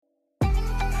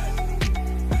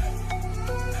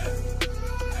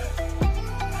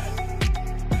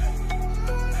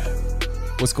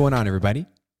What's going on, everybody?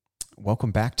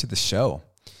 Welcome back to the show.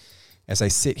 As I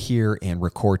sit here and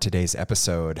record today's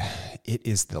episode, it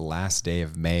is the last day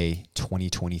of May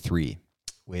 2023,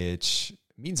 which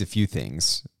means a few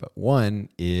things. But one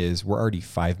is we're already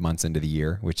 5 months into the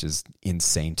year, which is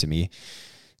insane to me.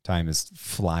 Time is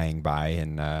flying by,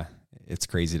 and it's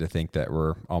crazy to think that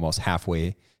we're almost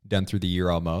halfway done through the year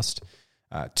almost.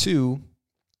 Two,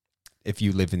 if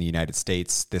you live in the United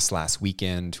States, this last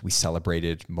weekend, we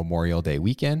celebrated Memorial Day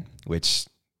weekend, which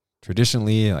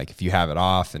traditionally, like if you have it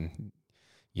off and,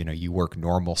 you know, you work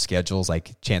normal schedules,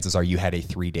 like chances are you had a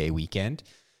 3-day weekend.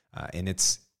 And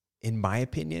it's, in my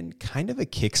opinion, kind of a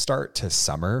kickstart to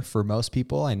summer for most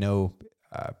people. I know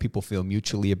people feel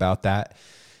mutually about that.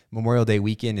 Memorial Day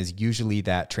weekend is usually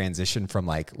that transition from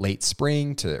like late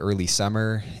spring to early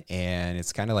summer. And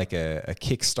it's kind of like a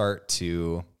kickstart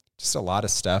to just a lot of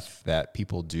stuff that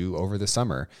people do over the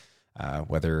summer,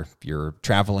 whether you're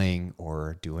traveling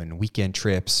or doing weekend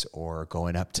trips or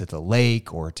going up to the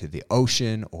lake or to the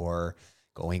ocean or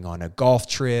going on a golf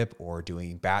trip or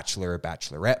doing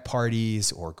bachelorette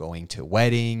parties or going to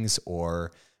weddings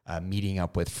or meeting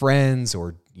up with friends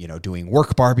or, you know, doing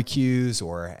work barbecues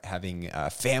or having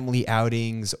family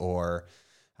outings or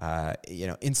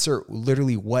insert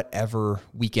literally whatever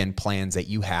weekend plans that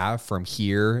you have from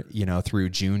here, you know, through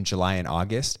June, July, and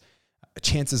August.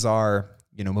 Chances are,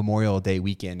 you know, Memorial Day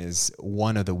weekend is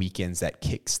one of the weekends that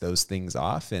kicks those things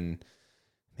off. And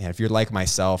man, if you're like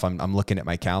myself, I'm looking at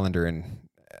my calendar and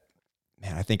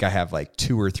man, I think I have like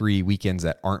 2 or 3 weekends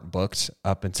that aren't booked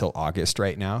up until August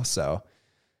right now. So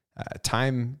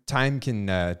time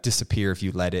can disappear if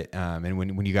you let it. And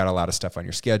when you got a lot of stuff on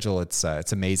your schedule, it's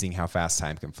amazing how fast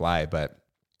time can fly. But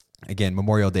again,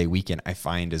 Memorial Day weekend, I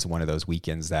find is one of those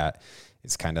weekends that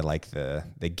is kind of like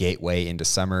the gateway into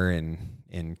summer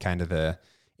and kind of the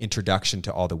introduction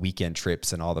to all the weekend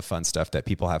trips and all the fun stuff that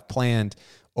people have planned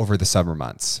over the summer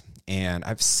months. And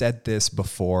I've said this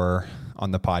before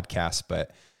on the podcast,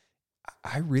 but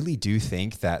I really do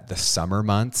think that the summer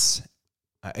months,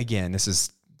 again, this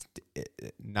is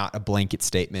not a blanket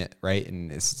statement, right? And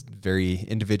it's very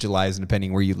individualized and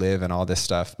depending where you live and all this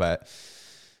stuff. But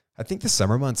I think the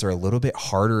summer months are a little bit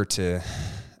harder to,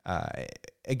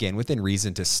 again, within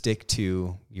reason, to stick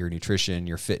to your nutrition,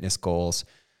 your fitness goals,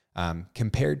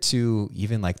 compared to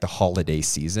even like the holiday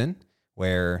season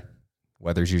where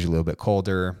weather's usually a little bit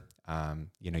colder.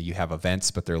 You have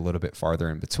events, but they're a little bit farther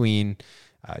in between.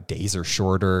 Days are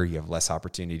shorter. You have less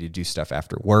opportunity to do stuff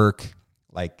after work.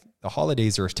 Like the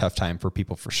holidays are a tough time for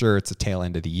people for sure. It's a tail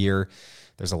end of the year.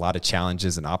 There's a lot of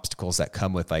challenges and obstacles that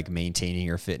come with like maintaining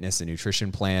your fitness and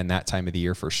nutrition plan that time of the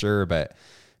year for sure. But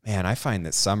man, I find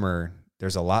that summer,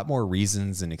 there's a lot more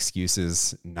reasons and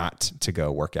excuses not to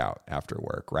go work out after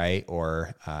work, right?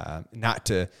 Or not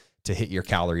to hit your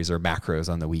calories or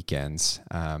macros on the weekends.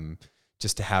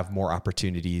 Just to have more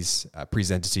opportunities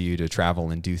presented to you to travel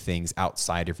and do things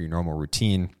outside of your normal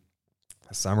routine.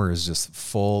 Summer is just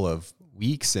full of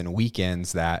weeks and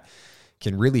weekends that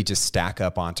can really just stack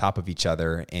up on top of each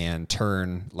other and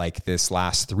turn like this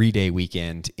last 3-day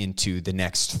weekend into the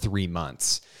next 3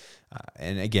 months.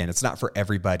 And again, it's not for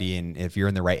everybody. And if you're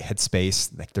in the right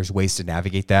headspace, like there's ways to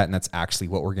navigate that. And that's actually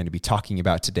what we're going to be talking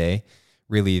about today.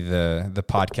 Really, the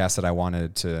podcast that I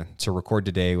wanted to record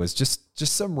today was just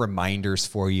some reminders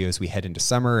for you as we head into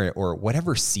summer or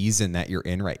whatever season that you're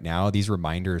in right now. These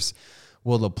reminders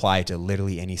will apply to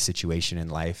literally any situation in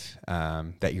life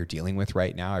that you're dealing with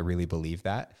right now. I really believe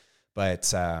that.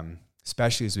 But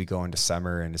especially as we go into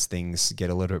summer and as things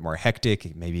get a little bit more hectic,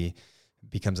 it maybe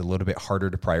becomes a little bit harder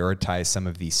to prioritize some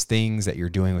of these things that you're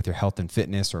doing with your health and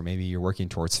fitness, or maybe you're working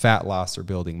towards fat loss or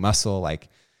building muscle. Like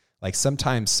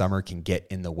sometimes summer can get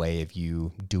in the way of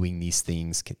you doing these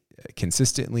things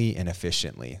consistently and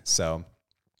efficiently. So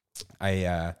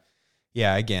I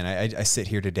sit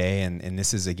here today and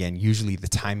this is, again, usually the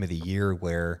time of the year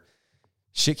where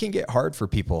shit can get hard for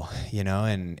people, you know,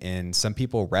 and some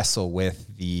people wrestle with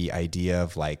the idea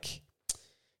of like,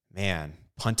 man,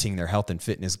 punting their health and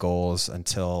fitness goals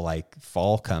until like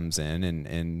fall comes in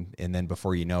and then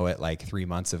before you know it, like 3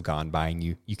 months have gone by and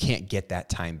you can't get that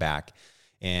time back.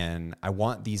 And I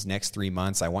want these next 3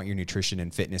 months, I want your nutrition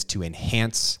and fitness to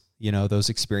enhance, you know, those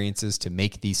experiences, to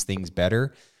make these things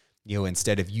better. You know,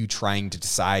 instead of you trying to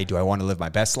decide, do I want to live my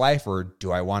best life or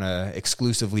do I want to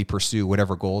exclusively pursue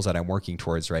whatever goals that I'm working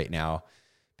towards right now?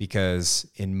 Because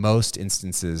in most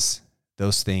instances,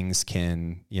 those things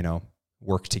can, you know,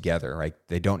 work together, right?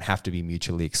 They don't have to be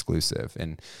mutually exclusive.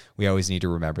 And we always need to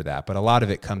remember that. But a lot of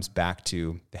it comes back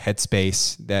to the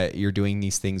headspace that you're doing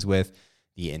these things with,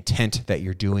 the intent that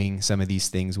you're doing some of these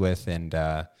things with. And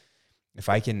if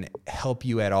I can help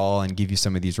you at all and give you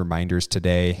some of these reminders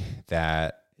today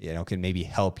that, can maybe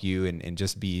help you and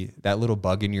just be that little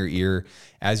bug in your ear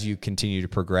as you continue to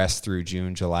progress through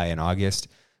June, July, and August,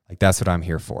 like that's what I'm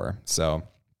here for. So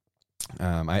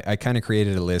I kind of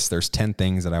created a list. There's 10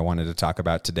 things that I wanted to talk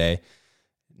about today.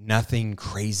 Nothing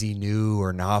crazy new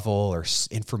or novel or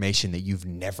information that you've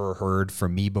never heard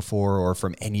from me before or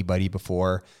from anybody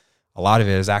before. A lot of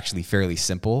it is actually fairly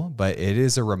simple, but it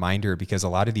is a reminder because a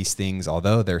lot of these things,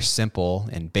 although they're simple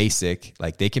and basic,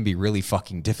 like they can be really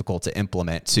fucking difficult to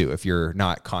implement too if you're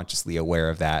not consciously aware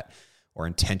of that or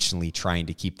intentionally trying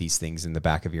to keep these things in the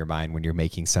back of your mind when you're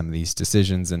making some of these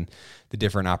decisions and the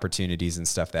different opportunities and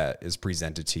stuff that is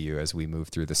presented to you as we move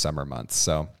through the summer months.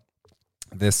 So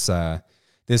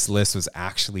this list was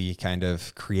actually kind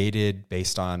of created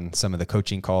based on some of the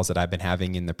coaching calls that I've been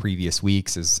having in the previous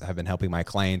weeks as I've been helping my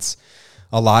clients.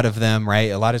 A lot of them,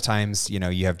 right? A lot of times,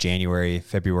 you have January,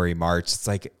 February, March. It's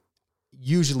like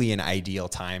usually an ideal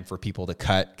time for people to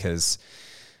cut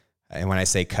and when I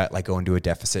say cut, like go into a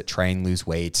deficit, try and lose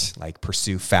weight, like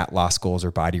pursue fat loss goals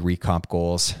or body recomp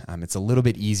goals. It's a little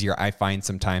bit easier, I find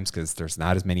sometimes, because there's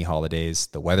not as many holidays.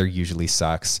 The weather usually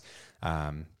sucks.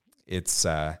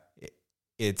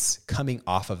 It's coming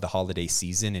off of the holiday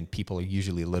season and people are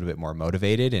usually a little bit more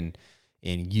motivated and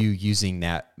you using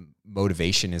that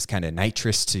motivation as kind of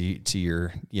nitrous to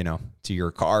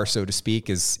your car, so to speak,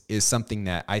 is something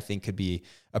that I think could be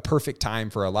a perfect time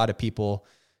for a lot of people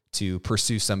to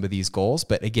pursue some of these goals.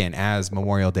 But again, as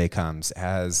Memorial Day comes,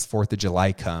 as 4th of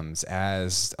July comes,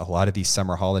 as a lot of these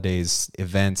summer holidays,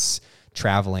 events,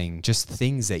 traveling, just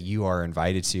things that you are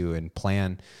invited to and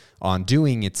plan on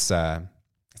doing, it's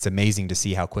amazing to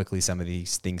see how quickly some of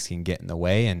these things can get in the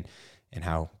way and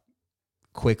how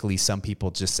quickly some people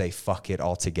just say fuck it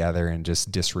altogether and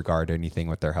just disregard anything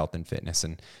with their health and fitness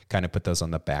and kind of put those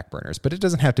on the back burners. But it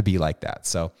doesn't have to be like that.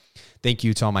 So thank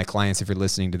you to all my clients. If you're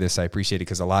listening to this, I appreciate it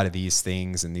because a lot of these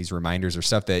things and these reminders are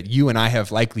stuff that you and I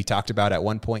have likely talked about at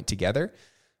one point together.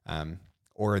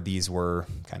 Or these were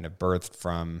kind of birthed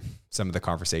from some of the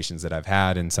conversations that I've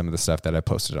had and some of the stuff that I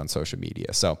posted on social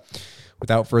media. So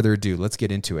without further ado, let's get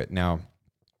into it. Now,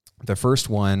 the first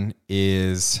one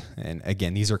is, and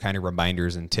again, these are kind of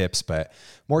reminders and tips, but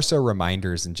more so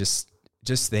reminders and just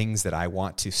things that I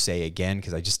want to say again,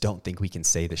 because I just don't think we can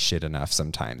say this shit enough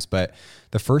sometimes. But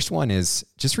the first one is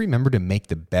just remember to make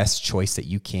the best choice that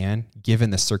you can,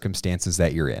 given the circumstances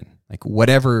that you're in. Like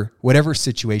whatever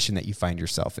situation that you find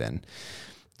yourself in,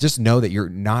 just know that you're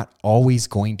not always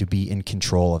going to be in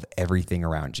control of everything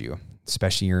around you,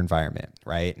 especially your environment,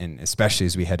 right? And especially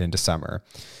as we head into summer.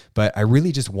 But I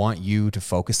really just want you to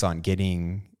focus on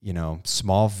getting,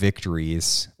 small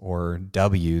victories or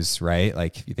W's, right?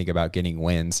 Like if you think about getting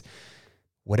wins,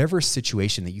 whatever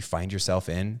situation that you find yourself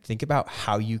in, think about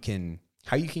how you can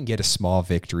get a small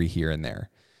victory here and there.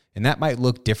 And that might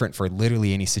look different for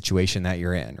literally any situation that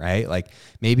you're in, right? Like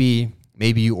maybe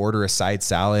you order a side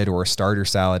salad or a starter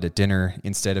salad at dinner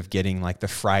instead of getting like the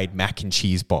fried mac and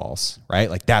cheese balls,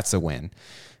 right? Like that's a win.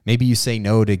 Maybe you say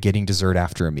no to getting dessert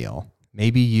after a meal.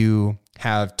 Maybe you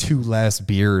have 2 less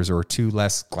beers or 2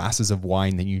 less glasses of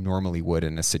wine than you normally would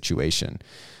in a situation.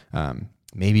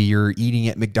 Maybe you're eating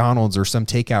at McDonald's or some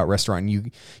takeout restaurant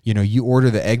and you order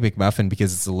the Egg McMuffin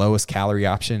because it's the lowest calorie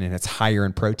option and it's higher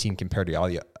in protein compared to all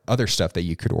the other stuff that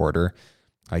you could order.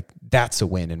 Like that's a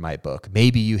win in my book.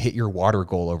 Maybe you hit your water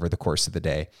goal over the course of the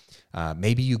day.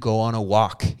 Maybe you go on a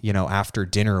walk, after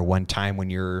dinner one time when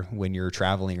you're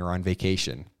traveling or on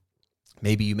vacation.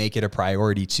 Maybe you make it a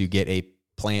priority to get a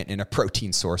plant and a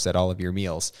protein source at all of your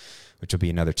meals, which will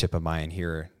be another tip of mine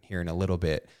here in a little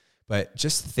bit. But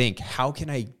just think, how can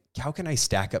I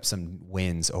stack up some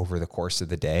wins over the course of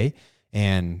the day?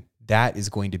 And that is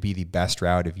going to be the best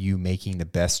route of you making the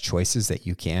best choices that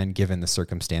you can given the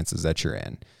circumstances that you're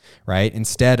in, right?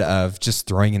 Instead of just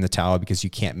throwing in the towel because you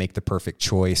can't make the perfect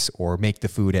choice or make the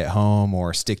food at home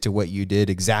or stick to what you did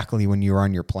exactly when you were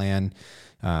on your plan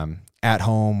at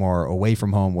home or away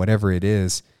from home, whatever it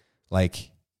is, like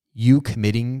you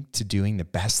committing to doing the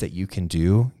best that you can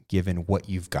do given what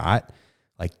you've got,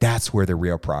 like that's where the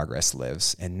real progress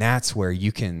lives. And that's where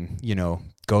you can,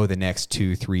 go the next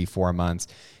 2, 3, 4 months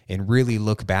and really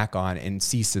look back on and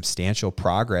see substantial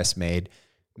progress made,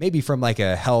 maybe from like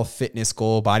a health fitness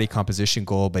goal, body composition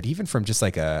goal, but even from just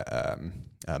like a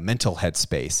mental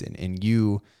headspace and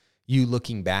you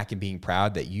looking back and being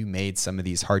proud that you made some of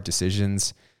these hard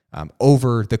decisions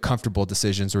over the comfortable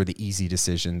decisions or the easy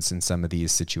decisions in some of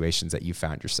these situations that you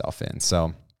found yourself in.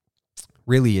 So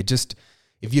really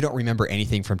if you don't remember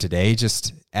anything from today,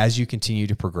 just as you continue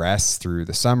to progress through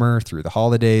the summer, through the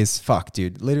holidays,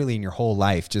 literally in your whole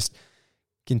life, just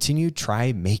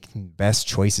try making the best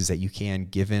choices that you can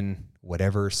given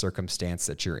whatever circumstance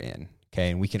that you're in. Okay.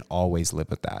 And we can always live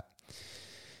with that.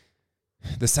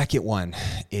 The second one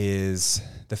is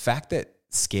the fact that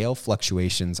scale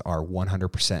fluctuations are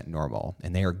 100% normal,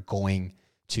 and they are going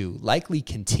to likely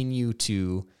continue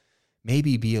to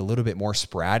maybe be a little bit more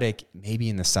sporadic, maybe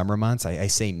in the summer months. I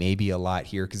say maybe a lot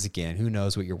here because, again, who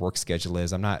knows what your work schedule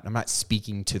is. I'm not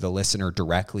speaking to the listener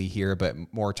directly here, but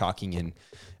more talking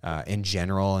in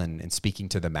general and speaking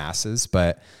to the masses.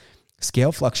 But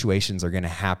scale fluctuations are going to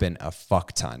happen a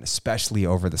fuck ton, especially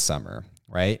over the summer,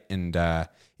 right? And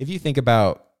if you think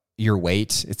about your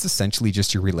weight, it's essentially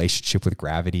just your relationship with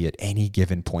gravity at any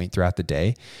given point throughout the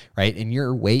day, right? And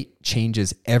your weight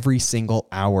changes every single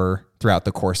hour throughout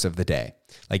the course of the day.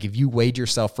 Like if you weighed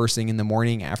yourself first thing in the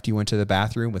morning after you went to the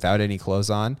bathroom without any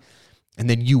clothes on, and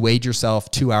then you weighed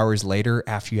yourself 2 hours later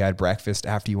after you had breakfast,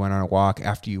 after you went on a walk,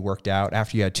 after you worked out,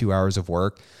 after you had 2 hours of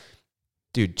work,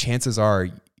 dude, chances are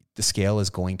the scale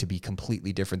is going to be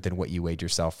completely different than what you weighed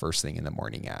yourself first thing in the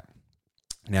morning at.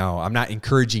 Now, I'm not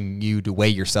encouraging you to weigh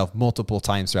yourself multiple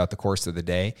times throughout the course of the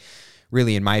day.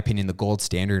 Really, in my opinion, the gold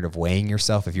standard of weighing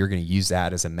yourself, if you're going to use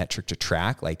that as a metric to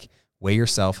track, like weigh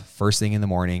yourself first thing in the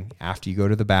morning, after you go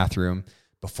to the bathroom,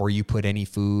 before you put any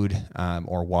food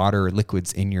or water or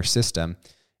liquids in your system,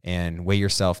 and weigh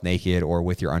yourself naked or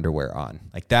with your underwear on.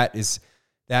 Like that is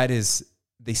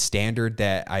the standard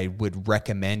that I would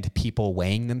recommend people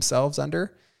weighing themselves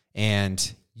under,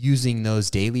 and using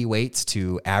those daily weights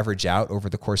to average out over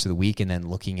the course of the week and then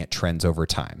looking at trends over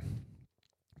time.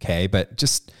 Okay. But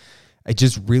I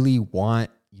just really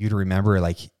want you to remember,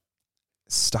 like,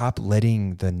 stop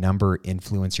letting the number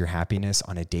influence your happiness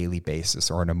on a daily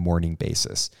basis or on a morning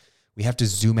basis. We have to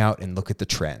zoom out and look at the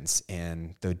trends,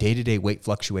 and the day-to-day weight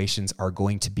fluctuations are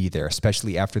going to be there,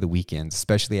 especially after the weekends,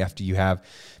 especially after you have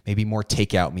maybe more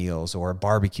takeout meals or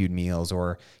barbecued meals,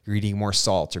 or you're eating more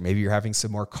salt, or maybe you're having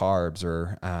some more carbs,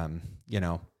 or,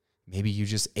 maybe you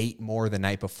just ate more the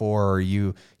night before, or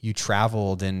you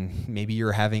traveled and maybe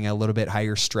you're having a little bit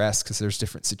higher stress because there's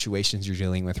different situations you're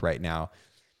dealing with right now.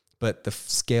 But the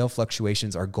scale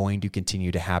fluctuations are going to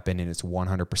continue to happen, and it's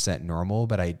 100% normal.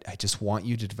 But I just want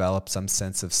you to develop some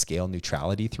sense of scale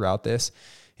neutrality throughout this,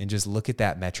 and just look at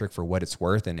that metric for what it's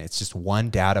worth. And it's just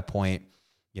one data point,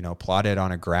 plotted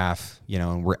on a graph,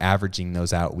 and we're averaging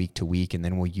those out week to week. And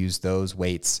then we'll use those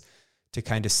weights to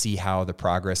kind of see how the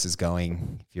progress is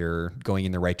going, if you're going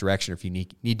in the right direction, or if you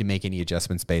need to make any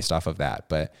adjustments based off of that.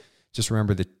 But just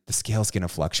remember that the scale is going to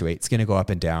fluctuate. It's going to go up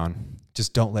and down.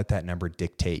 Just don't let that number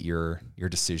dictate your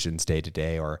decisions day to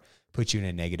day, or put you in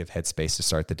a negative headspace to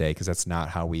start the day, because that's not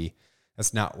how we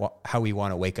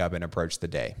want to wake up and approach the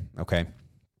day. Okay.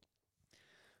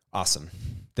 Awesome.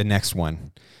 The next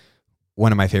one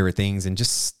of my favorite things, and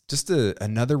just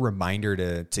another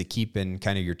reminder to keep in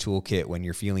kind of your toolkit when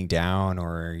you're feeling down,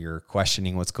 or you're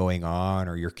questioning what's going on,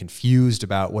 or you're confused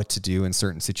about what to do in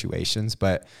certain situations.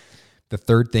 But the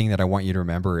third thing that I want you to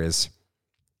remember is,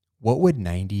 what would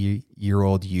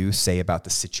 90-year-old you say about the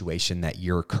situation that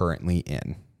you're currently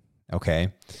in?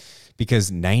 Okay. Because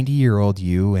 90-year-old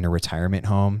you in a retirement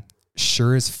home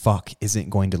sure as fuck isn't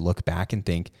going to look back and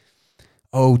think,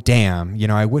 oh, damn,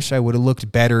 I wish I would have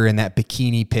looked better in that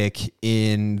bikini pic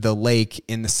in the lake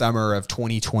in the summer of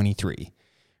 2023.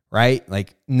 Right?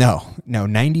 Like, no,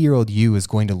 90-year-old you is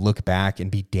going to look back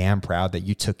and be damn proud that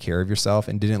you took care of yourself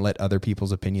and didn't let other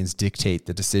people's opinions dictate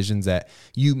the decisions that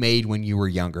you made when you were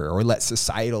younger, or let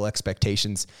societal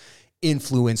expectations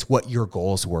influence what your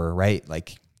goals were, right?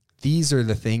 Like, these are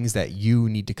the things that you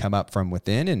need to come up from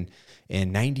within, and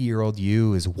 90-year-old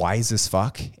you is wise as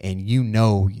fuck, and you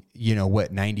know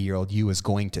what 90-year-old you is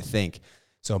going to think.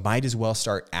 So might as well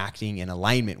start acting in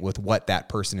alignment with what that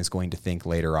person is going to think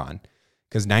later on.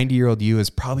 Because 90-year-old you is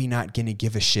probably not going to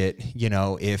give a shit,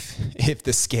 if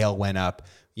the scale went up,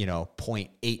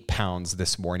 0.8 pounds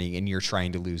this morning and you're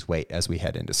trying to lose weight as we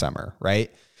head into summer,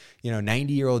 right?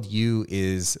 90-year-old you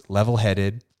is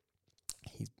level-headed.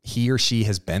 He or she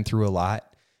has been through a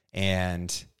lot,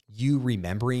 and you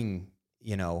remembering,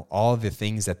 all of the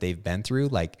things that they've been through,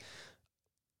 like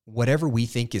whatever we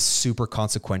think is super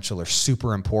consequential or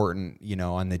super important,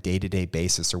 on the day-to-day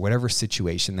basis, or whatever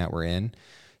situation that we're in,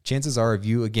 chances are, if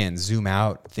you, again, zoom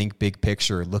out, think big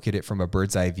picture, look at it from a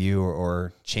bird's eye view,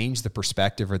 or change the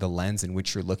perspective or the lens in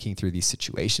which you're looking through these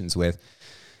situations with,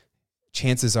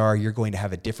 chances are you're going to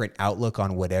have a different outlook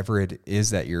on whatever it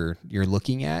is that you're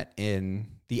looking at. And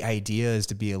the idea is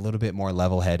to be a little bit more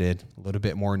level-headed, a little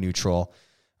bit more neutral,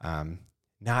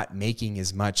 not making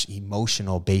as much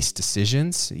emotional-based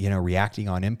decisions, reacting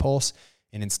on impulse,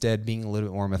 and instead being a little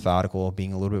bit more methodical,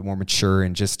 being a little bit more mature,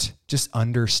 and just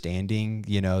understanding,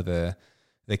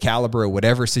 the caliber of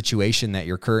whatever situation that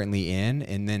you're currently in,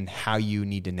 and then how you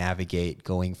need to navigate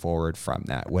going forward from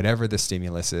that. Whatever the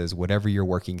stimulus is, whatever you're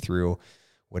working through,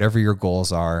 whatever your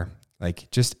goals are, like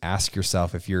just ask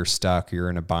yourself, if you're stuck, you're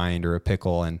in a bind or a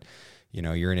pickle, and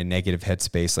you're in a negative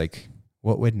headspace, like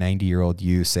what would 90-year-old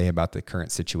you say about the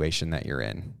current situation that you're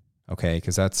in? Okay,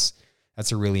 because that's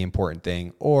a really important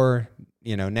thing. Or,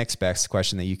 next best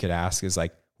question that you could ask is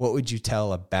like, what would you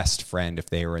tell a best friend if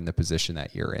they were in the position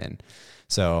that you're in?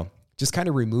 So just kind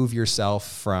of remove yourself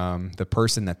from the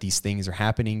person that these things are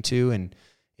happening to, and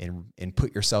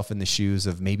put yourself in the shoes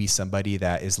of maybe somebody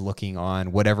that is looking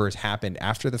on whatever has happened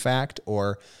after the fact,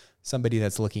 or somebody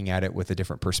that's looking at it with a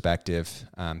different perspective.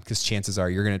 Because chances are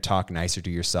you're going to talk nicer to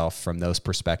yourself from those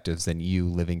perspectives than you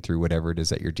living through whatever it is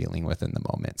that you're dealing with in the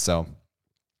moment. So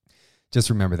just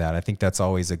remember that. I think that's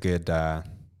always a good,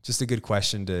 just a good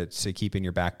question to keep in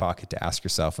your back pocket to ask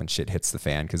yourself when shit hits the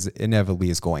fan, because it inevitably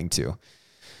is going to.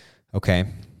 Okay.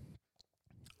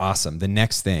 Awesome. The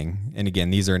next thing, and again,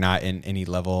 these are not in any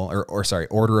level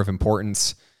order of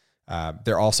importance.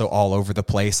 They're also all over the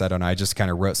place. I don't know. I just kind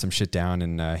of wrote some shit down,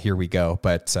 and here we go.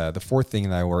 But the fourth thing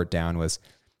that I wrote down was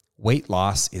weight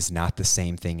loss is not the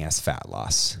same thing as fat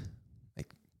loss.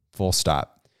 Like, full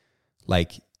stop.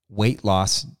 Like, weight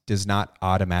loss does not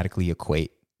automatically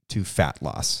equate to fat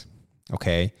loss.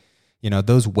 Okay.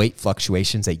 Those weight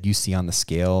fluctuations that you see on the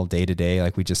scale day to day,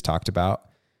 like we just talked about,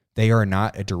 they are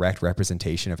not a direct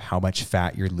representation of how much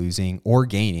fat you're losing or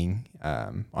gaining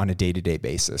on a day-to-day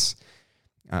basis.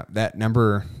 That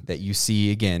number that you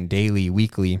see, again, daily,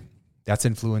 weekly, that's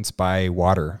influenced by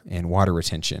water and water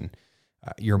retention,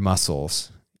 your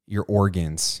muscles, your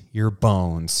organs, your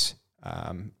bones,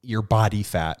 your body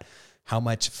fat, how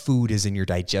much food is in your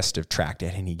digestive tract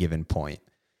at any given point.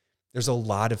 There's a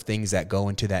lot of things that go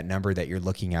into that number that you're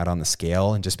looking at on the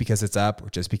scale. And just because it's up or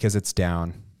just because it's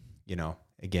down,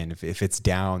 again, if it's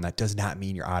down, that does not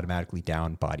mean you're automatically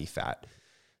down body fat.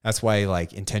 That's why,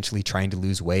 like, intentionally trying to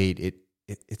lose weight,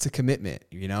 it's a commitment,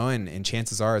 and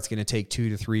chances are it's going to take 2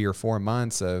 to 3 or 4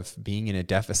 months of being in a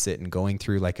deficit and going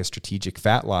through like a strategic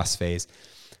fat loss phase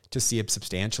to see a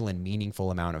substantial and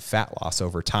meaningful amount of fat loss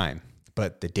over time.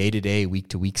 But the day-to-day,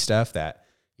 week-to-week stuff that,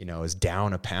 is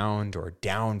down a pound or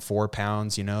down 4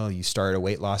 pounds, you start a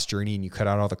weight loss journey and you cut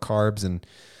out all the carbs, and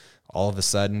all of a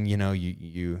sudden,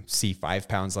 you see 5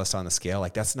 pounds less on the scale.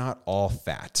 Like, that's not all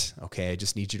fat. Okay. I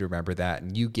just need you to remember that.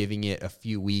 And you giving it a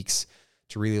few weeks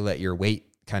to really let your weight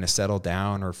kind of settle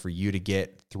down, or for you to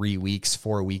get 3 weeks,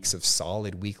 4 weeks of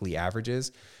solid weekly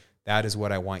averages, that is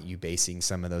what I want you basing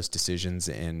some of those decisions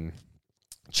and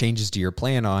changes to your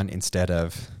plan on, instead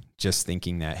of just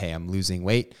thinking that, hey, I'm losing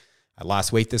weight. I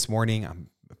lost weight this morning. I'm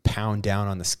a pound down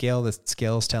on the scale. The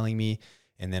scale is telling me,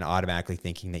 and then automatically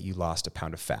thinking that you lost a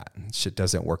pound of fat. Shit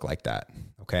doesn't work like that.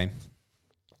 Okay.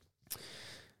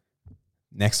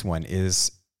 Next one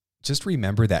is just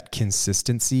remember that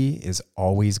consistency is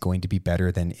always going to be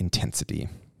better than intensity.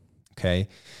 Okay.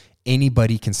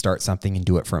 Anybody can start something and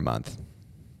do it for a month.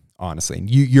 Honestly, and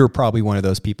you're probably one of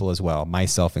those people as well,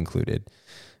 myself included.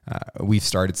 We've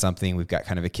started something, we've got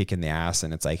kind of a kick in the ass,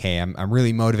 and it's like, hey, I'm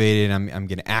really motivated. I'm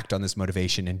going to act on this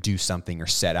motivation and do something, or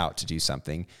set out to do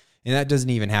something. And that doesn't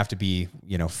even have to be,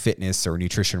 fitness or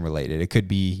nutrition related. It could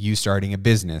be you starting a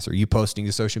business, or you posting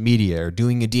to social media, or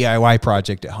doing a DIY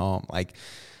project at home. Like,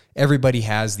 everybody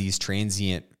has these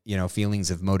transient,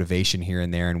 feelings of motivation here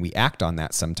and there, and we act on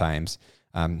that sometimes.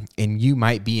 And you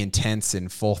might be intense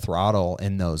and full throttle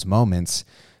in those moments.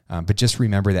 But just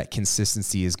remember that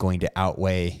consistency is going to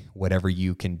outweigh whatever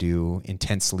you can do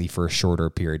intensely for a shorter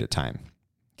period of time.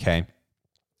 Okay.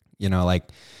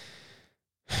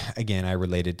 Again, I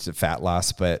related to fat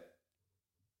loss, but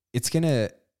it's going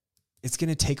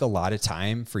to take a lot of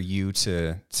time for you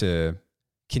to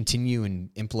continue and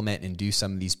implement and do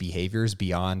some of these behaviors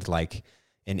beyond like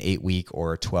an 8-week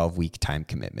or a 12-week time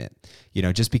commitment.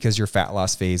 Just because your fat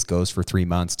loss phase goes for 3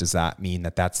 months, does that mean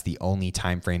that that's the only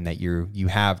time frame that you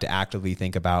have to actively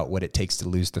think about what it takes to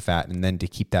lose the fat and then to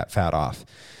keep that fat off,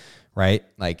 right?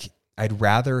 Like, I'd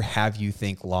rather have you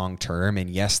think long-term, and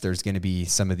yes, there's going to be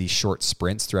some of these short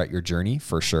sprints throughout your journey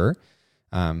for sure.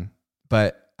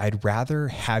 But I'd rather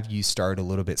have you start a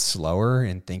little bit slower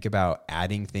and think about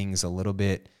adding things a little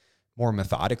bit more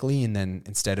methodically, and then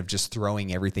instead of just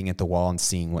throwing everything at the wall and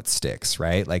seeing what sticks,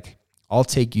 right? Like, I'll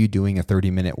take you doing a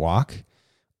 30-minute walk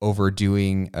over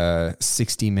doing a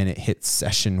 60-minute HIIT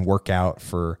session workout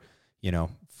for,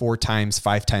 4 times,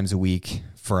 5 times a week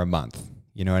for a month.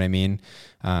 You know what I mean?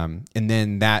 And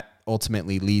then that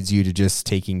ultimately leads you to just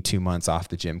taking 2 months off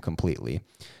the gym completely.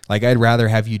 Like, I'd rather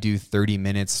have you do 30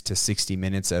 minutes to 60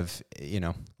 minutes of,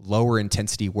 lower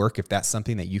intensity work if that's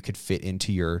something that you could fit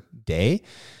into your day,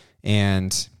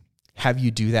 and have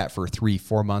you do that for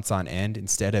 3-4 months on end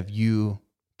instead of you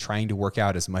trying to work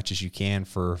out as much as you can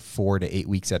for 4 to 8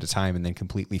 weeks at a time and then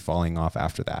completely falling off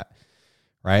after that,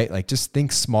 right? Like, just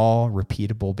think small,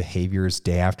 repeatable behaviors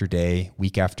day after day,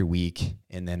 week after week,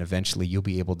 and then eventually you'll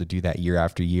be able to do that year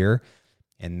after year.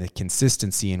 And the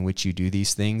consistency in which you do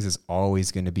these things is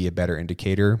always going to be a better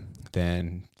indicator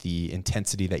than the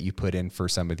intensity that you put in for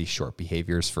some of these short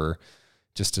behaviors for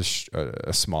just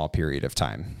a small period of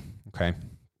time. Okay.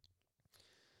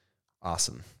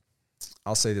 Awesome.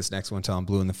 I'll say this next one until I'm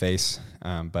blue in the face.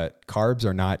 But carbs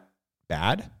are not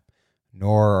bad,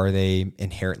 nor are they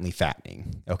inherently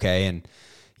fattening. Okay. And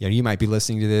you might be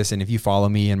listening to this, and if you follow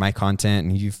me and my content,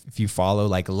 and if you follow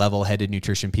like level-headed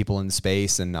nutrition people in the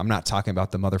space, and I'm not talking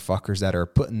about the motherfuckers that are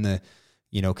putting the,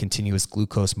 continuous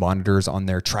glucose monitors on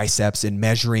their triceps and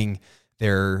measuring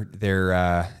their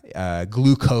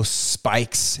glucose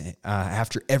spikes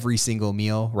after every single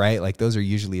meal, right? Like, those are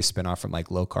usually a spinoff from like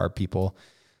low carb people.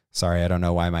 Sorry, I don't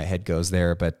know why my head goes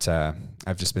there, but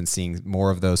I've just been seeing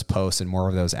more of those posts and more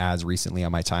of those ads recently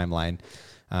on my timeline.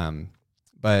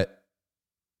 But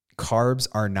carbs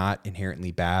are not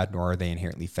inherently bad, nor are they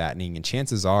inherently fattening. And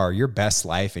chances are your best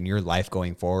life and your life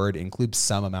going forward includes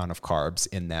some amount of carbs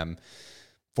in them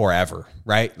forever,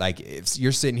 right? Like, if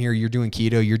you're sitting here, you're doing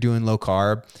keto, you're doing low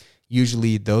carb,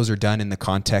 usually those are done in the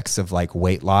context of like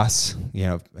weight loss.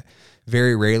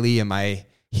 Very rarely am I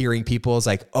hearing people is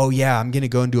like, oh yeah, I'm going to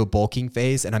go into a bulking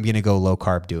phase and I'm going to go low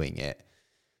carb doing it.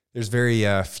 There's very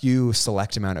few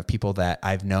select amount of people that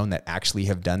I've known that actually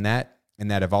have done that, and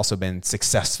that have also been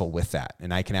successful with that.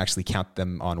 And I can actually count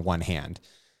them on one hand.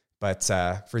 But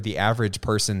for the average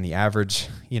person,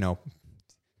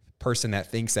 person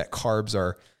that thinks that carbs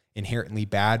are inherently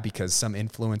bad because some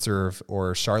influencer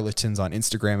or charlatans on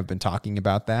Instagram have been talking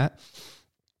about that,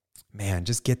 man,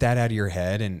 just get that out of your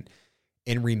head and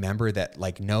remember that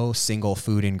like no single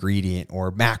food ingredient or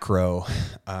macro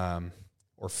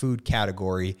or food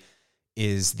category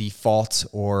is the fault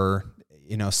or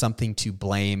something to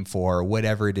blame for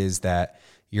whatever it is that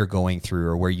you're going through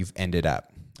or where you've ended up.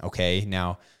 Okay.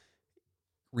 Now,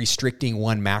 restricting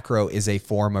one macro is a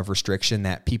form of restriction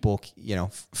that people,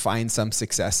 find some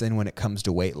success in when it comes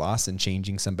to weight loss and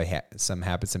changing some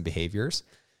habits and behaviors.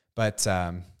 But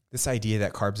this idea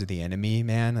that carbs are the enemy,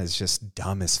 man, is just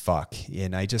dumb as fuck.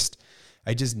 And I just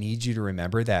need you to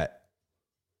remember that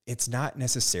it's not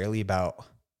necessarily about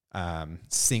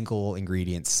single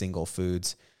ingredients, single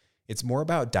foods. It's more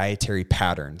about dietary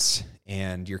patterns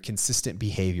and your consistent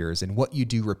behaviors and what you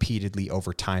do repeatedly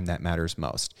over time that matters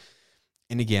most.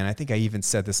 And again, I think I even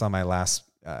said this on my last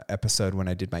episode when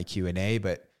I did my Q&A,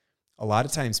 but a lot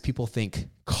of times people think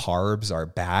carbs are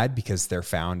bad because they're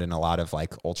found in a lot of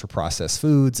like ultra processed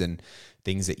foods and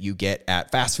things that you get at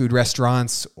fast food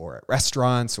restaurants or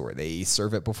they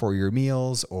serve it before your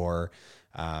meals, or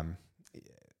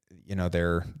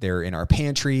they're in our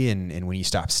pantry, and when you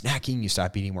stop snacking, you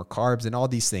stop eating more carbs and all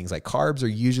these things. Like, carbs are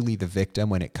usually the victim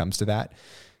when it comes to that,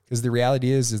 because the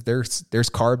reality is there's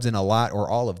carbs in a lot or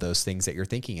all of those things that you're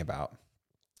thinking about.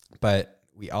 But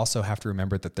we also have to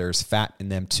remember that there's fat in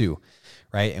them too,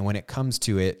 right? And when it comes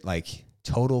to it, like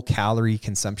total calorie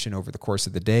consumption over the course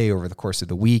of the day, over the course of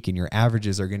the week, and your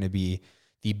averages are going to be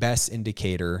the best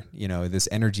indicator, this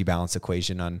energy balance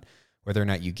equation on whether or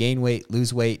not you gain weight,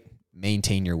 lose weight,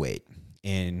 maintain your weight.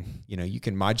 And, you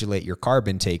can modulate your carb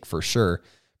intake for sure,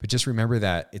 but just remember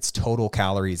that it's total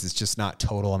calories. It's just not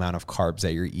total amount of carbs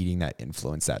that you're eating that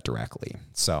influence that directly.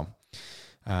 So,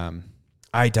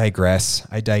 I digress,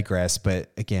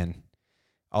 but again,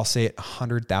 I'll say it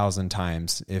 100,000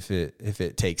 times if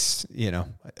it takes,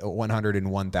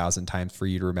 101,000 times for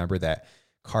you to remember that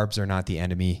carbs are not the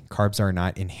enemy. Carbs are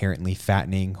not inherently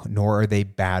fattening, nor are they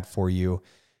bad for you.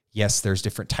 Yes, there's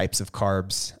different types of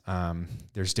carbs.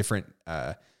 There's different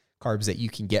carbs that you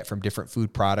can get from different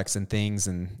food products and things,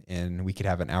 and we could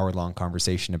have an hour-long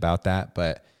conversation about that.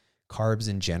 But carbs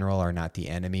in general are not the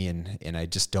enemy, and I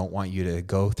just don't want you to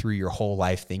go through your whole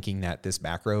life thinking that this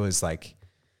macro is like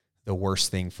the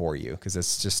worst thing for you, because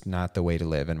it's just not the way to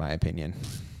live, in my opinion.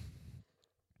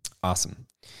 Awesome.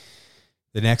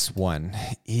 The next one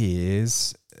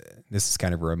is, this is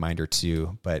kind of a reminder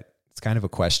too, but it's kind of a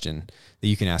question that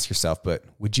you can ask yourself, but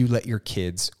would you let your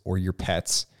kids or your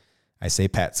pets, I say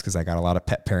pets because I got a lot of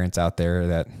pet parents out there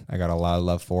that I got a lot of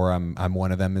love for. I'm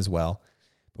one of them as well.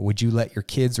 But would you let your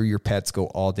kids or your pets go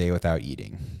all day without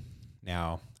eating?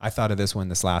 Now, I thought of this one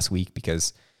this last week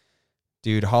because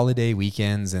Dude, holiday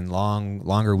weekends and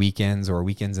longer weekends or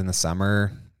weekends in the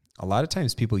summer, a lot of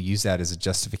times people use that as a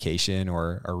justification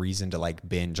or a reason to like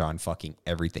binge on fucking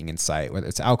everything in sight, whether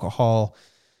it's alcohol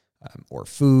or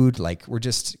food. Like we're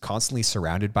just constantly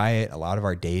surrounded by it. A lot of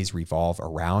our days revolve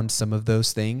around some of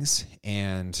those things.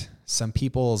 And some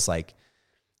people's like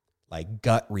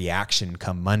gut reaction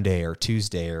come Monday or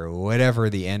Tuesday or whatever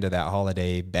the end of that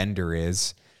holiday bender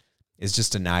is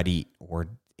just to not eat or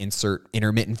insert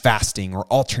intermittent fasting or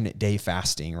alternate day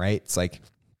fasting, right? It's like,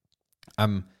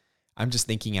 I'm just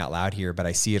thinking out loud here, but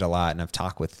I see it a lot. And I've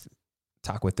talked with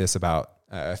some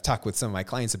of my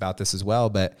clients about this as well.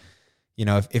 But you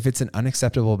know, if it's an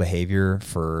unacceptable behavior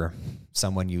for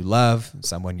someone you love,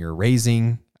 someone you're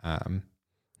raising,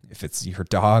 if it's your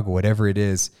dog, whatever it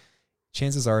is,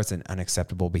 chances are it's an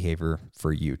unacceptable behavior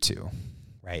for you too,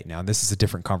 right? Now, this is a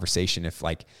different conversation if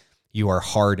like you are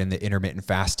hard in the intermittent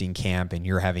fasting camp and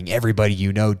you're having everybody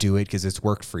you know do it because it's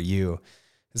worked for you.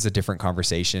 This is a different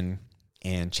conversation.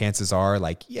 And chances are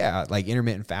like, yeah, like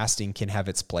intermittent fasting can have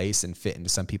its place and fit into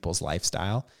some people's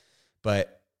lifestyle.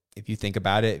 But if you think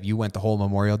about it, if you went the whole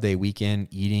Memorial Day weekend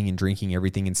eating and drinking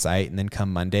everything in sight, and then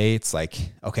come Monday, it's like,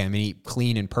 okay, I'm going to eat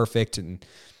clean and perfect,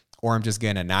 or I'm just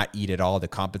going to not eat at all to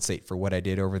compensate for what I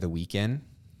did over the weekend.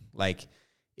 Like,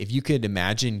 if you could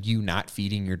imagine you not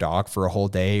feeding your dog for a whole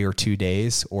day or 2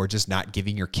 days, or just not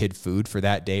giving your kid food for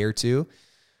that day or two,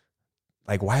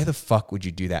 like, why the fuck would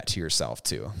you do that to yourself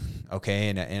too? Okay.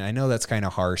 And I know that's kind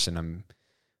of harsh, and I'm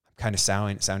kind of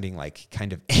sounding like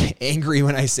kind of angry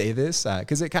when I say this,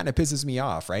 because it kind of pisses me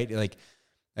off, right? Like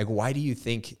why do you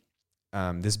think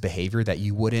this behavior that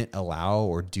you wouldn't allow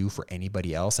or do for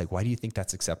anybody else, like why do you think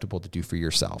that's acceptable to do for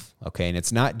yourself? Okay. And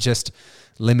it's not just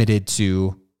limited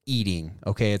to eating.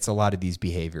 Okay. It's a lot of these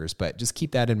behaviors, but just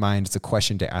keep that in mind. It's a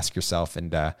question to ask yourself.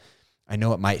 And I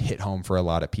know it might hit home for a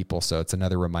lot of people. So it's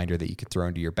another reminder that you could throw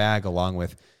into your bag, along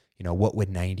with, you know, what would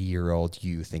 90-year-old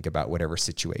you think about whatever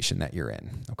situation that you're in?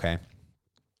 Okay.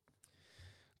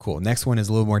 Cool. Next one is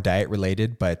a little more diet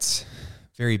related, but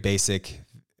very basic,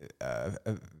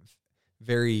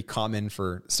 very common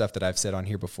for stuff that I've said on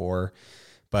here before.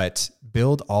 But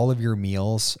build all of your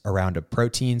meals around a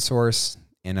protein source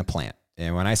and a plant.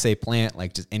 And when I say plant,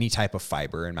 like just any type of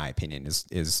fiber, in my opinion,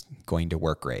 is going to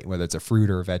work great. Whether it's a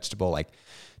fruit or a vegetable, like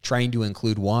trying to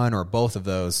include one or both of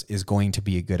those is going to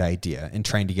be a good idea, and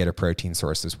trying to get a protein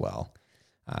source as well.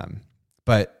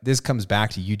 But this comes back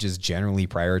to you just generally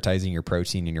prioritizing your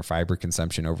protein and your fiber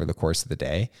consumption over the course of the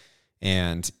day.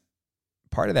 And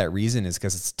part of that reason is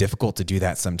because it's difficult to do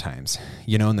that sometimes.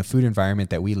 You know, in the food environment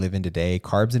that we live in today,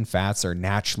 carbs and fats are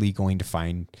naturally going to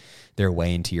find their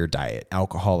way into your diet,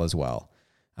 alcohol as well.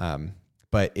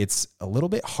 But it's a little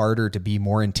bit harder to be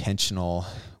more intentional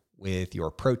with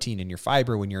your protein and your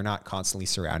fiber when you're not constantly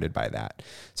surrounded by that.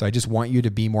 So I just want you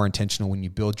to be more intentional when you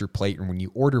build your plate and when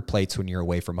you order plates when you're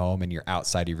away from home and you're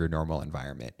outside of your normal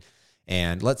environment.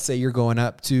 And let's say you're going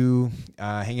up to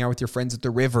hang out with your friends at the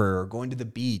river, or going to the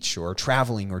beach, or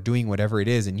traveling, or doing whatever it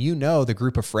is. And you know the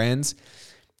group of friends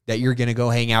that you're going to go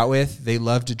hang out with, they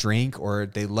love to drink, or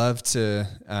they love to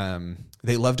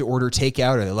order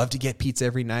takeout, or they love to get pizza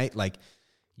every night. Like,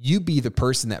 you be the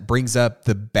person that brings up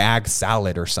the bag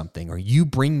salad or something, or you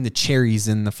bring the cherries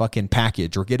in the fucking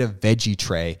package, or get a veggie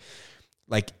tray.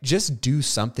 Like, just do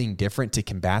something different to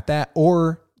combat that.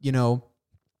 Or, you know,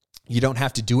 you don't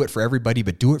have to do it for everybody,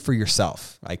 but do it for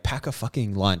yourself. Like, pack a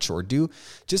fucking lunch, or do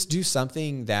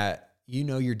something that you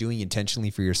know you're doing intentionally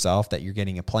for yourself, that you're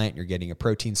getting a plant, you're getting a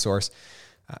protein source,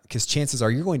 because chances are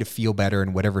you're going to feel better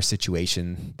in whatever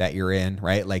situation that you're in,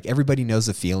 right? Like, everybody knows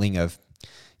the feeling of,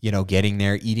 you know, getting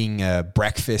there, eating a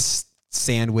breakfast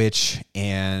sandwich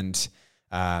and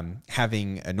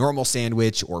having a normal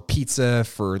sandwich or pizza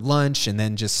for lunch, and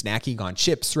then just snacking on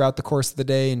chips throughout the course of the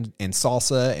day, and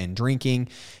salsa and drinking. And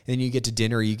then you get to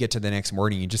dinner, you get to the next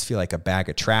morning, you just feel like a bag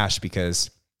of trash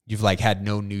because you've like had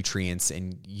no nutrients,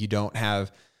 and you don't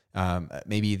have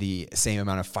maybe the same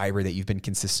amount of fiber that you've been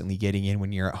consistently getting in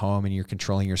when you're at home and you're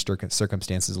controlling your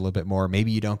circumstances a little bit more.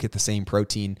 Maybe you don't get the same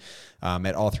protein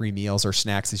at all three meals or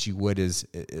snacks as you would as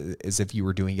if you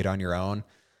were doing it on your own.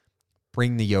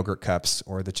 Bring the yogurt cups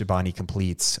or the Chobani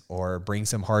Completes, or bring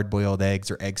some hard-boiled eggs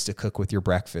or eggs to cook with your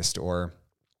breakfast, or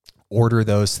order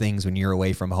those things when you're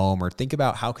away from home, or think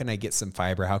about, how can I get some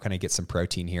fiber? How can I get some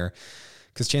protein here?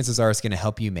 Because chances are it's going to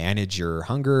help you manage your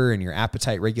hunger and your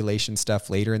appetite regulation stuff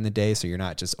later in the day, so you're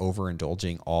not just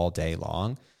overindulging all day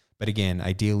long. But again,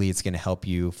 ideally, it's going to help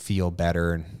you feel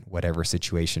better in whatever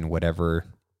situation, whatever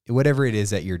it is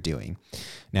that you're doing.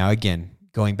 Now, again,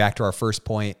 going back to our first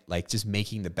point, like just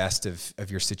making the best of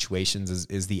your situations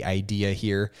is the idea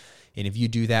here. And if you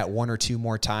do that 1 or 2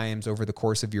 more times over the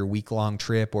course of your week-long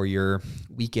trip or your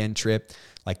weekend trip,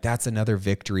 like that's another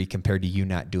victory compared to you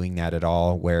not doing that at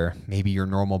all, where maybe your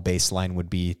normal baseline would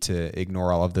be to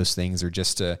ignore all of those things or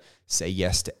just to say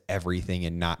yes to everything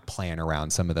and not plan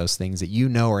around some of those things that you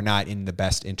know are not in the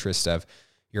best interest of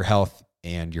your health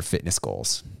and your fitness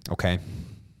goals. Okay,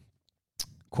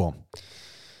 cool.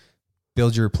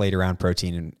 Build your plate around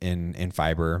protein and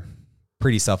fiber.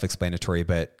 Pretty self-explanatory,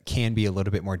 but can be a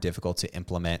little bit more difficult to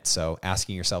implement. So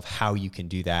asking yourself how you can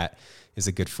do that is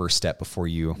a good first step before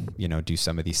you do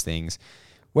some of these things.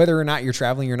 Whether or not you're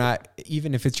traveling or not,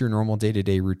 even if it's your normal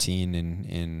day-to-day routine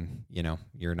and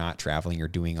you're not traveling or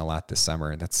doing a lot this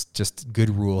summer, that's just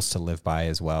good rules to live by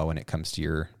as well when it comes to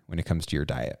your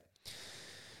diet.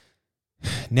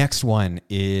 Next one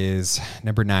is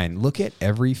number 9. Look at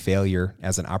every failure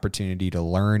as an opportunity to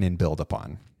learn and build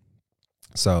upon.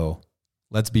 So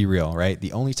let's be real, right?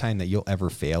 The only time that you'll ever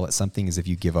fail at something is if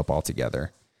you give up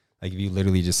altogether. Like if you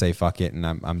literally just say, fuck it, and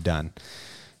I'm done.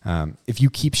 If you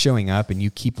keep showing up and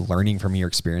you keep learning from your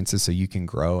experiences so you can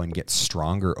grow and get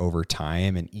stronger over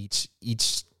time, and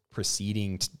each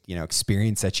preceding,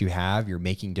 experience that you have, you're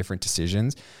making different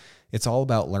decisions. It's all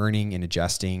about learning and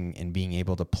adjusting and being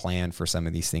able to plan for some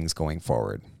of these things going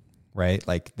forward, right?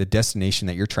 Like the destination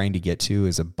that you're trying to get to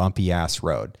is a bumpy ass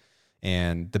road.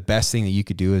 And the best thing that you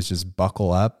could do is just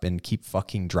buckle up and keep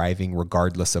fucking driving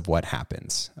regardless of what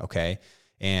happens. Okay.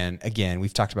 And again,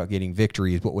 we've talked about getting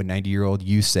victories. What would 90-year-old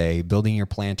you say? Building your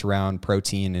plant around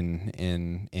protein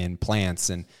and plants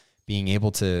and being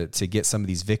able to get some of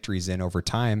these victories in over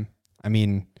time. I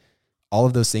mean, all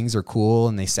of those things are cool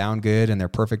and they sound good and they're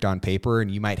perfect on paper. And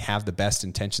you might have the best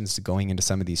intentions to going into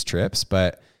some of these trips,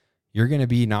 but you're going to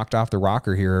be knocked off the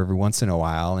rocker here every once in a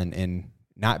while. And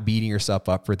not beating yourself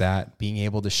up for that, being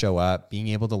able to show up, being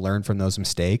able to learn from those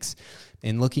mistakes,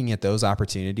 and looking at those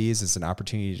opportunities as an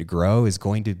opportunity to grow is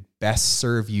going to best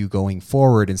serve you going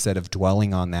forward instead of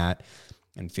dwelling on that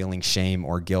and feeling shame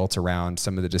or guilt around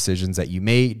some of the decisions that you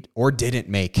made or didn't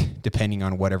make, depending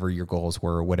on whatever your goals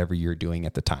were or whatever you're doing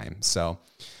at the time. So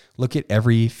look at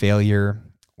every failure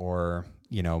or,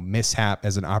 mishap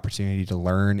as an opportunity to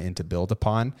learn and to build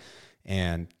upon.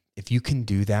 And if you can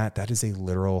do that, that is a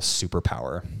literal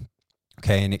superpower.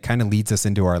 Okay. And it kind of leads us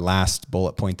into our last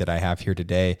bullet point that I have here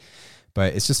today,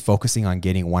 but it's just focusing on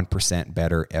getting 1%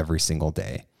 better every single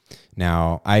day.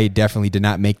 Now, I definitely did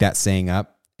not make that saying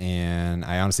up, and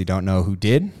I honestly don't know who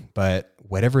did, but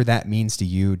whatever that means to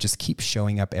you, just keep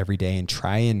showing up every day and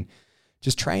try and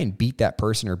beat that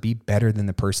person or be better than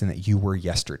the person that you were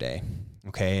yesterday.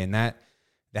 Okay. And that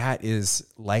is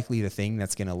likely the thing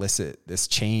that's going to elicit this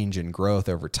change and growth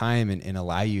over time and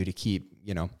allow you to keep,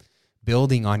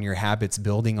 building on your habits,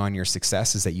 building on your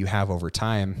successes that you have over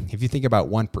time. If you think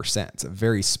about 1%, it's a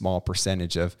very small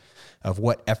percentage of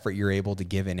what effort you're able to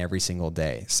give in every single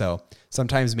day. So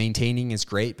sometimes maintaining is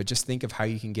great, but just think of how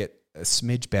you can get a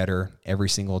smidge better every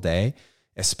single day,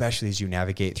 especially as you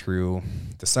navigate through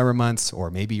the summer months,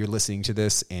 or maybe you're listening to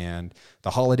this and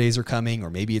the holidays are coming, or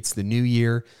maybe it's the new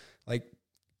year.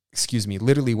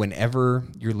 Literally whenever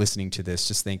you're listening to this,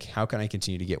 just think, how can I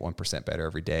continue to get 1% better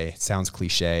every day? It sounds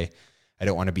cliche. I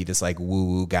don't want to be this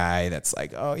woo-woo guy that's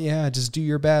like, oh yeah, just do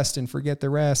your best and forget the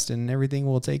rest and everything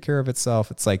will take care of itself.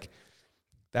 It's like,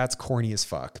 that's corny as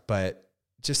fuck. But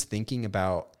just thinking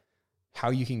about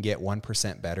how you can get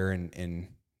 1% better and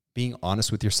being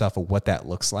honest with yourself of what that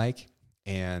looks like.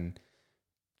 And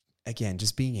again,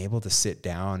 just being able to sit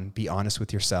down, be honest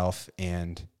with yourself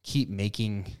and keep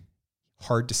making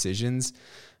hard decisions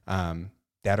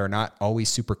that are not always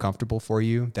super comfortable for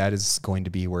you. That is going to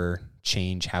be where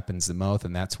change happens the most.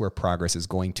 And that's where progress is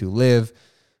going to live,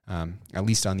 at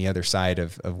least on the other side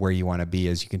of where you want to be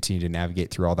as you continue to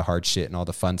navigate through all the hard shit and all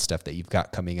the fun stuff that you've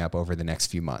got coming up over the next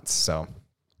few months. So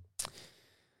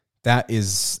that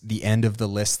is the end of the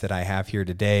list that I have here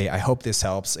today. I hope this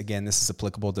helps. Again, this is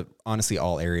applicable to honestly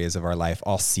all areas of our life,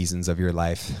 all seasons of your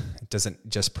life. It doesn't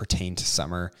just pertain to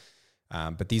summer.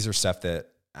 But these are stuff that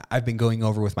I've been going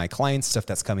over with my clients, stuff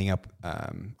that's coming up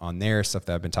on there, stuff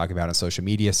that I've been talking about on social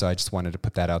media. So I just wanted to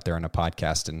put that out there on a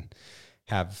podcast and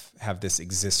have this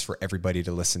exist for everybody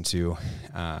to listen to.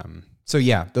 So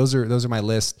yeah, those are my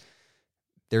list.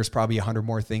 There's probably 100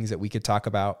 more things that we could talk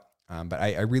about. But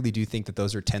I really do think that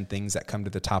those are 10 things that come to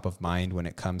the top of mind when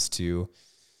it comes to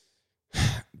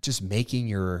just making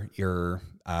your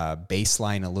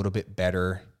baseline a little bit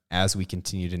better as we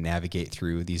continue to navigate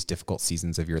through these difficult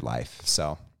seasons of your life.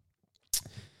 So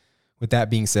with that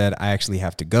being said, I actually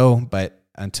have to go, but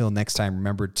until next time,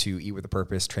 remember to eat with a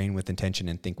purpose, train with intention,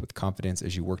 and think with confidence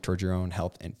as you work towards your own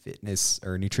health and fitness,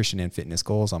 or nutrition and fitness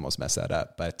goals. Almost messed that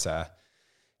up, but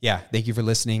yeah, thank you for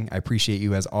listening. I appreciate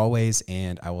you as always,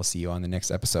 and I will see you on the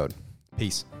next episode.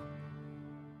 Peace.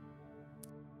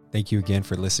 Thank you again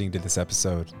for listening to this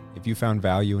episode. If you found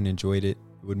value and enjoyed it,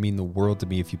 it would mean the world to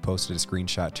me if you posted a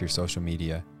screenshot to your social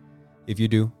media. If you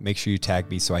do, make sure you tag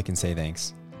me so I can say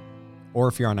thanks. Or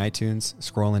if you're on iTunes,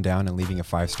 scrolling down and leaving a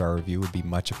 5-star review would be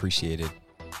much appreciated.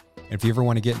 And if you ever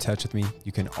want to get in touch with me,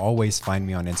 you can always find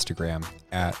me on Instagram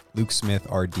at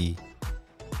LukeSmithRD.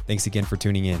 Thanks again for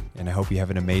tuning in, and I hope you have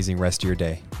an amazing rest of your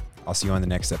day. I'll see you on the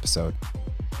next episode.